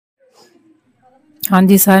हाँ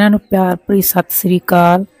जी, सारिਆਂ ਨੂੰ प्यार भरी सत श्री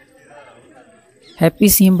अकाल। हैप्पी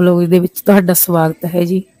सीम ब्लॉग दे विच तुहाडा स्वागत है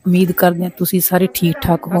जी। उम्मीद करते हैं तुसीं सारे ठीक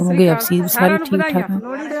ठाक होवोगे, असीं सारे ठीक ठाक हाँ।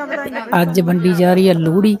 अज वंडी जा रही है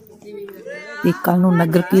लोहड़ी ते कल नूं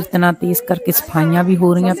नगर कीर्तना ते इस करके सफाइयां भी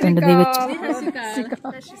हो रही पिंड दे विच।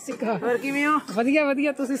 वधिया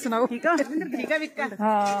वधिया, तुसीं सुणाओ? ठीक है, ठीक है विक्का।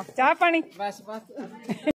 हाँ, चाह पानी बस बस।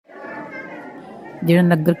 जिहड़ा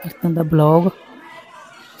नगर कीर्तन दा ब्लॉग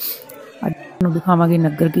अज नूं दिखावांगे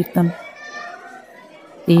नगर कीर्तन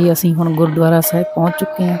ते असीं हुण गुरुद्वारा साहिब पहुंच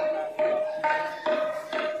चुके हैं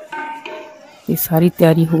ते सारी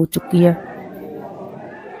तैयारी हो चुकी है।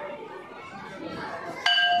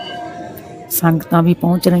 संगतां भी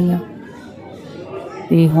पहुंच रही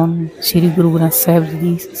ते हुण श्री गुरु ग्रंथ साहिब जी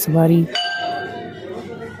दी सवारी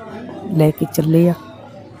लैके चले आ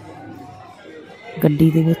गड्डी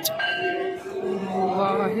दे विच।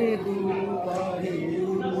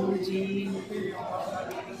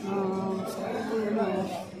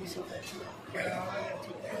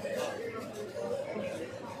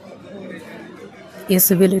 इस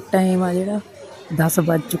वेले टाइम आ जिहड़ा 10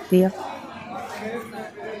 बज चुके आ।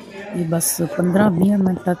 ये बस 15-20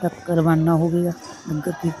 मिनटां तक रवाना होवेगा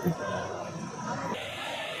नगर कीर्तन।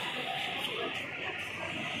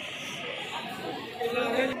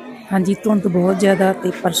 हाँ जी, धुंध बहुत ज़्यादा ते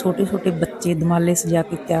पर छोटे छोटे बच्चे दमाले सजा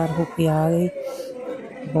के तैयार होके आ गए।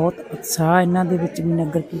 बहुत उत्साह इन्हां दे विच भी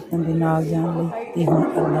नगर कीर्तन दे नाल जाण लई ते हुण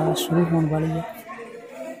अरदास शुरू होण वाली है।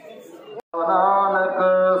 नानक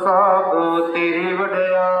साहब तेरी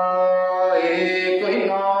वडियाई कोई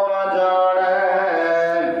ना जाने,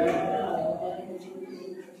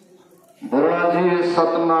 बोला जी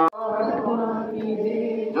सतनाम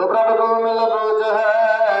जो प्रभु को मिल बोझ है,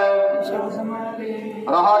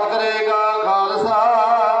 राहत करेगा खालसा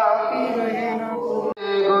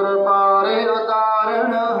गुर पारे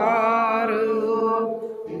उतारण हार।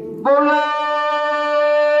 बोले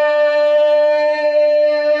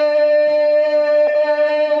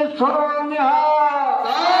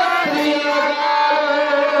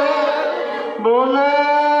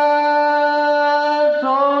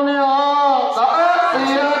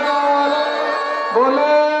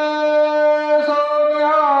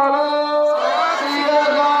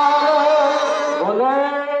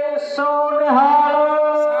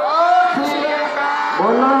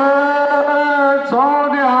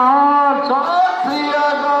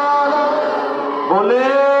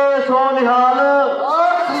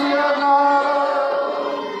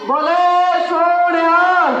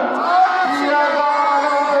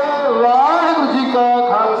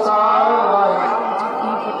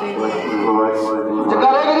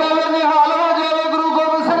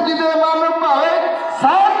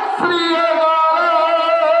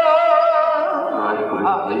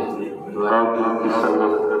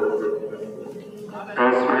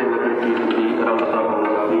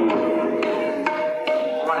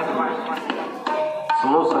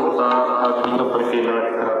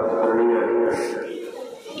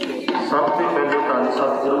सबसे पहले धन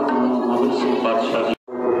सतगुरु गोबिंद सिंह पातशाह जी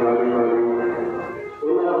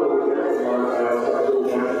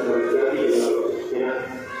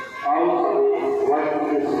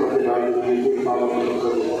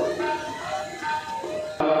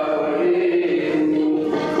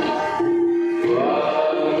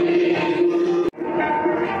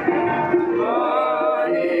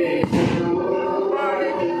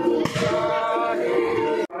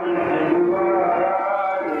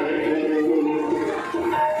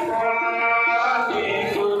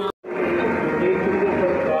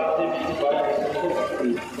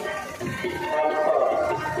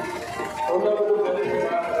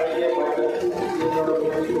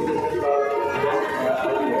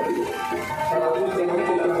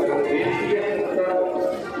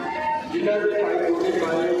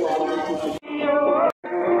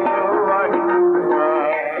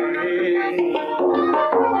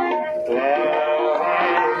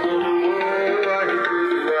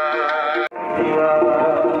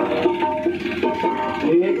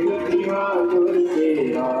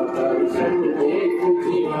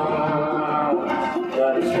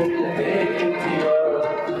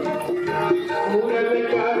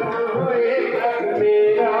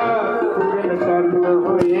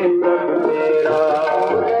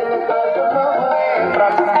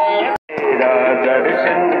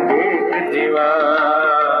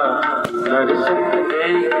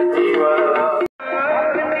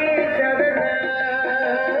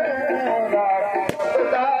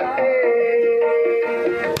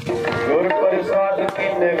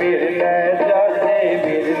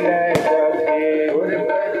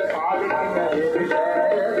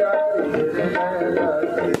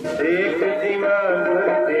सतगुरु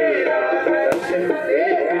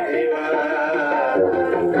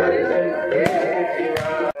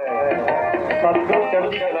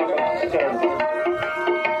चढ़ती कला का चरण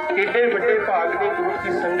किड्डे बड़े भाग ने गुरु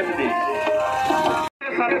की संगत दे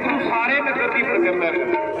सतगुरु सारे नगर की परिक्रमा करे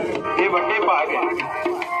ये बड़े भाग है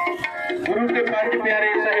गुरु के पंज प्यारे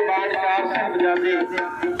साहिबान चार साहिबजादे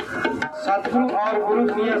सतगुरु और गुरु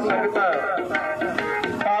की संगत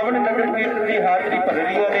पावन नगर कीर्तन की हाजरी भर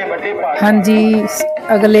रही ने बड़े भाग। हाँ जी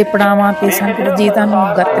अगले पड़ावां ते संगत जी तुहानूं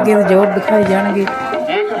गतके दे जोर दिखाए जाणगे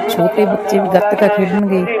छोटे बच्चे भी गतका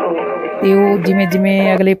खेडणगे ते वो जिवें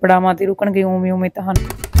जिवें अगले पड़ावां ते रुकणगे उवें उवें तुहानूं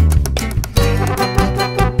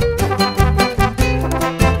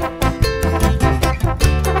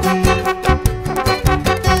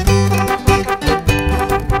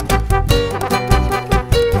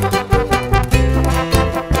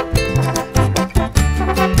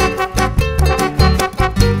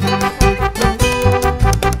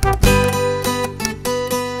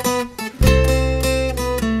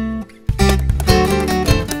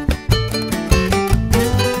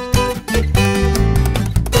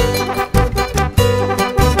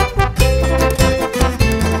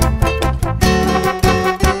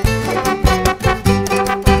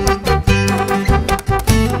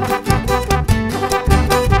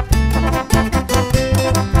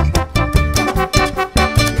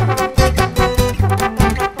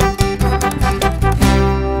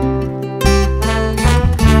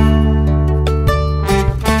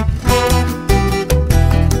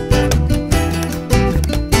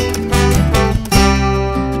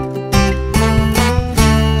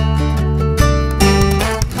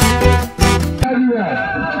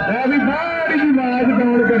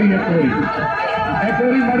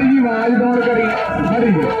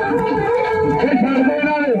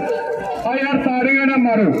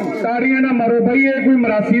ताड़ियां ना मारो भाई ये कोई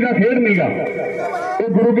मरासी का खेड नहीं गा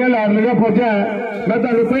गुरु के लाडले का फौजा है मैं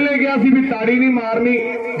तुहानू पहले कहा सी भी ताड़ी नहीं मारनी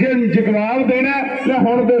जे जवाब देना तो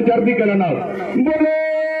हुण दो चढ़दी कला नाल बोलो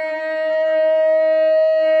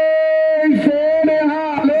सोने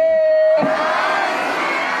हाले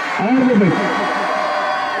और भाई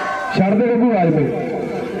छड़ दे बबू आज भाई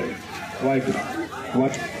वाहिगुरू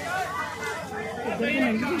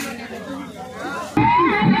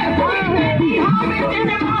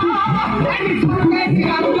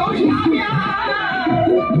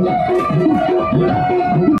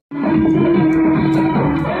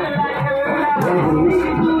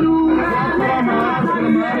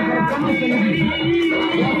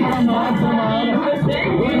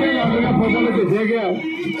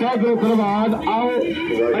चाहे दो धन्यवाद आओ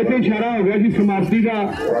इतने इशारा हो गया जी समाप्ति का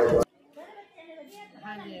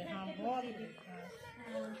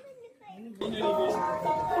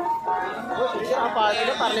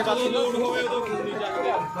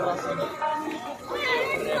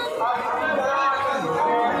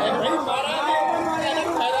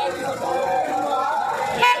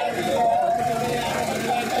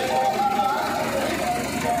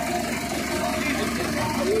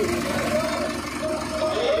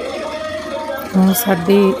ਹੁਣ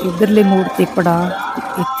ਸਾਡੇ इधरले मोड़ ते पड़ा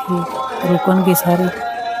इत्थे रुकणगे सारे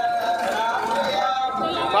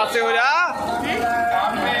पासे हो जा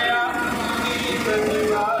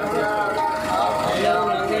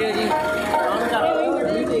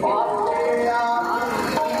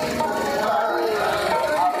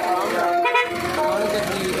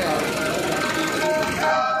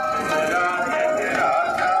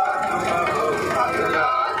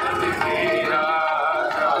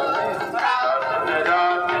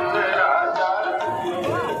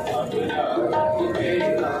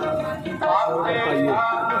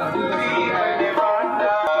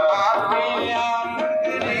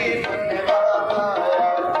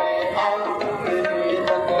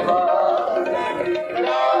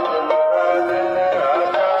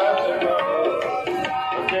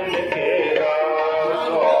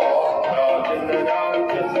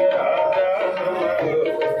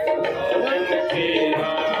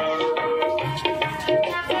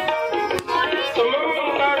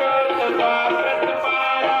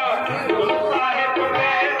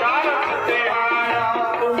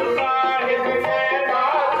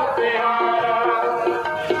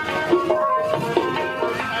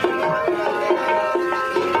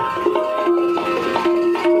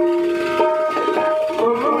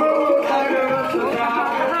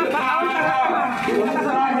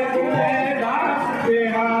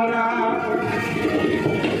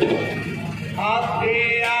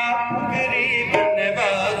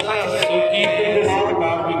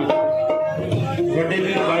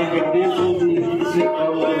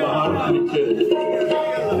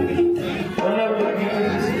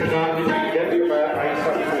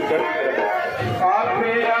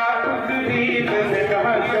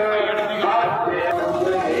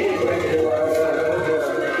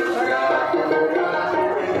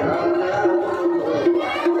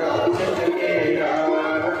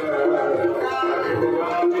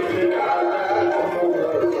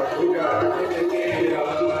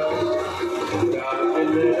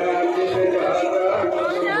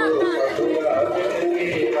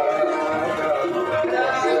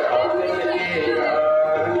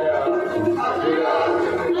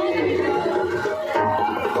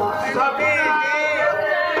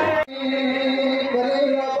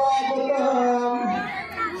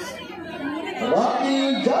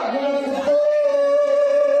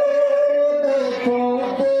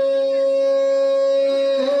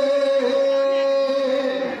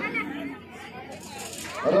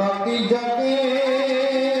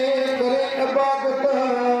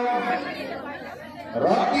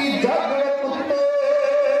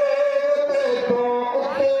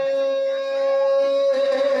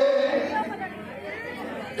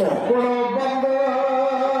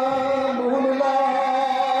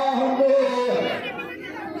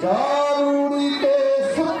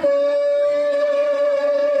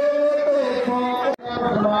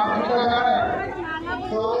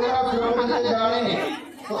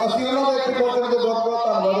ਅਸੀਂ ਉਹਨਾਂ ਦਾ ਇੱਕ ਬਹੁਤ ਬਹੁਤ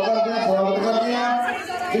ਧੰਨਵਾਦ ਕਰਦੇ ਹਾਂ, ਸਵਾਗਤ ਕਰਦੇ ਹਾਂ।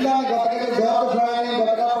 ਜਿਨ੍ਹਾਂ ਨੇ ਗੱਤਕੇ ਦੇ ਬਹੁਤ ਸਾਰੇ ਨੇ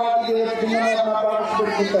ਗੱਤਕਾ ਪਾਰਟੀ ਦੇ ਵਿੱਚ ਜਿਨ੍ਹਾਂ ਨੇ ਆਪਣਾ ਪਾਰਟਿਸਪੇਟ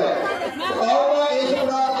ਕੀਤਾ ਹੈ। ਆਓ ਮੈਂ ਇਸ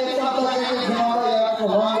ਬਰਾਤ ਦੇ ਕਰਤਾ ਕੇ ਸੁਣਾਉਂਦਾ ਯਾਦ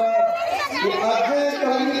ਕਹਾਂਗਾ ਕਿ ਅੱਜ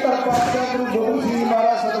ਕਲਗੀ ਪਾਤਸ਼ਾਹ ਗੁਰੂ ਗੋਬਿੰਦ ਸਿੰਘ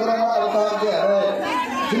ਮਹਾਰਾਜ ਸਤਿਗੁਰਾਂ ਦਾ ਅਵਤਾਰ ਦਿਹਾੜਾ ਹੈ,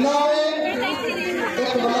 ਜਿਨ੍ਹਾਂ ਨੇ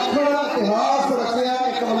ਇੱਕ ਵਿਲੱਖਣ ਇਤਿਹਾਸ ਰਚਿਆ,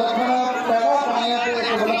 ਇੱਕ ਵਿਲੱਖਣ ਪੈੜਾ ਪਾਇਆ ਤੇ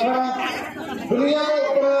ਇੱਕ ਵਿਲੱਖਣ ਦੁਨੀਆ ਦੇ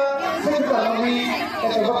ਉੱਪਰ ਸਿੱਖ ਧਰਮ ਦੀ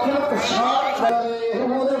ਇੱਕ ਵੱਖਣ ਪਛਾਣ ਕਰੇ।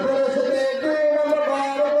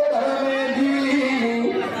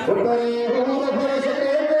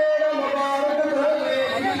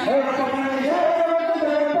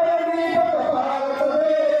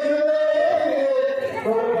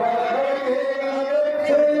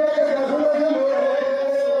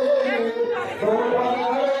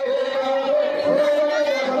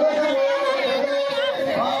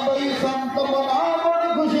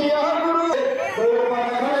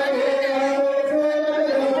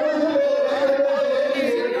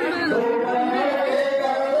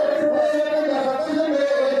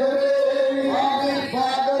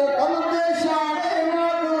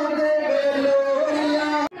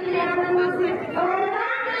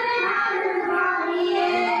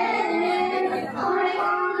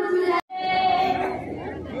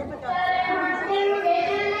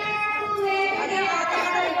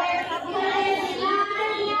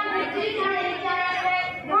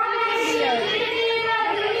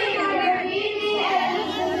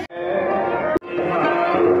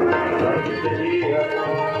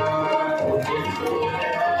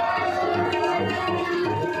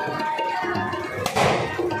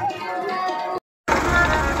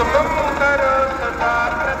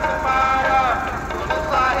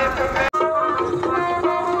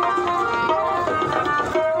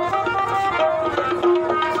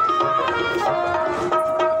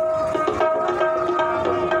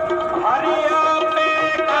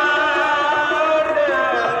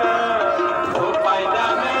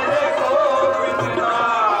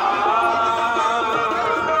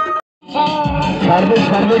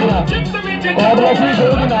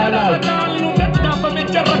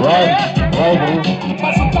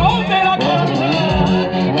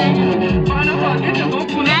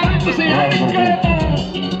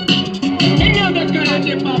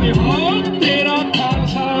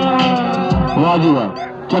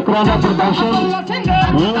 ਚੱਕਰਾਂ ਦਾ ਪ੍ਰਦਰਸ਼ਨ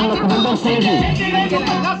ਲਖਵਿੰਦਰ ਸਿੰਘ ਜੀ,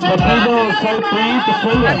 ਸਰਪ੍ਰੀਤ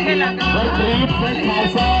ਸਿੰਘ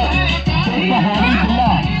ਖਾਲਸਾ ਪਹਾੜੀ ਜ਼ਿਲ੍ਹਾ।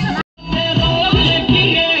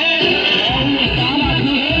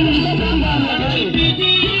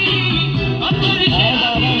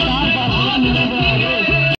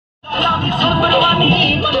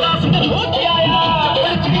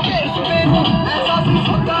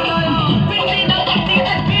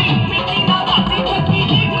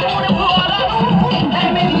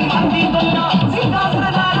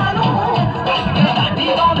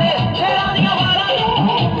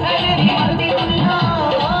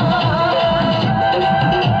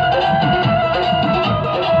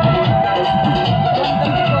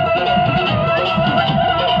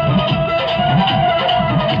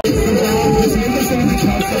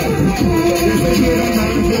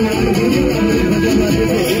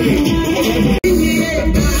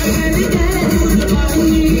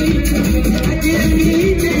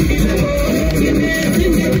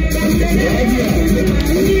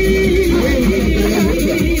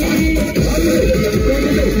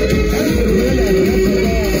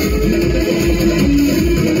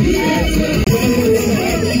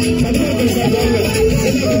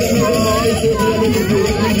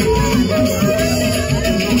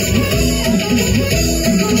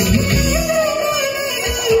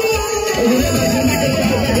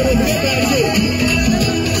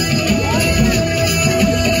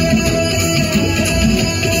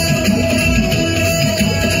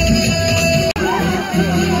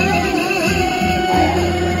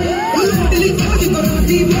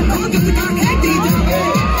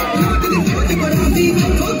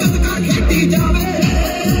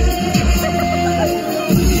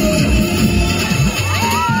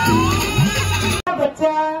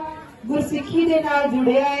 गुरसिखी दे नाल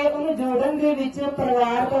जुड़िया है, उन्हें जोड़न दे विच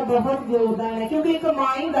परिवार का बहुत योगदान है, क्योंकि एक मां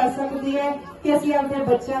ही दस सकती है कि असीं अपने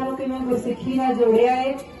बच्चों को किवें गुरसिखी नाल जोड़िया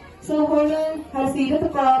है। ਸੋ ਹੁਣ ਹਰਸੀਰਤ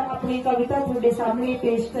ਕੌਰ ਆਪਣੀ ਕਵਿਤਾ ਤੁਹਾਡੇ ਸਾਹਮਣੇ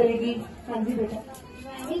ਪੇਸ਼ ਕਰੇਗੀ। ਹਾਂਜੀ ਬੇਟਾ।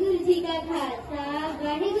 ਵਾਹਿਗੁਰੂ ਜੀ ਕਾ ਖਾਲਸਾ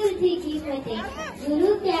ਵਾਹਿਗੁਰੂ ਜੀ ਕੀ ਫਤਿਹ।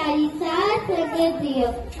 ਗੁਰੂ ਪਿਆਰੀ ਸਾਧ ਸੰਗਤ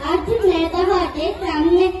ਜੀਓ, ਅੱਜ ਮੈਂ ਤੁਹਾਡੇ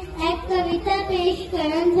ਸਾਹਮਣੇ ਇੱਕ ਕਵਿਤਾ ਪੇਸ਼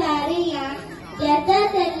ਕਰਨ ਜਾ ਰਹੀ ਹਾਂ, ਜਿਹਦਾ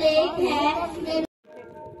ਲੇਖ ਹੈ।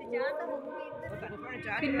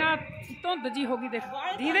 ਕਿੰਨਾ ਧੁੰਦ ਜੀ ਹੋ ਗਈ, ਦੇਖ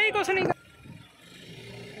ਦੀਦਾ ਹੀ ਕੁਛ ਨਹੀਂ।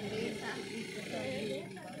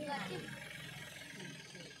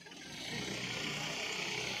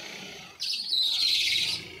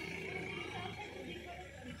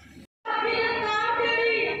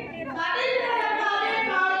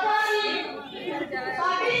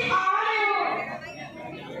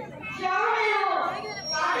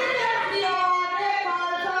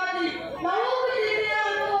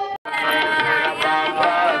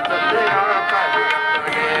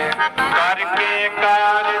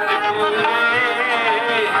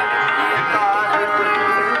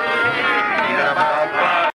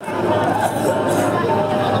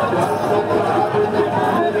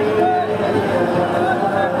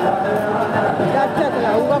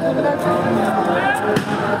 चलाऊगा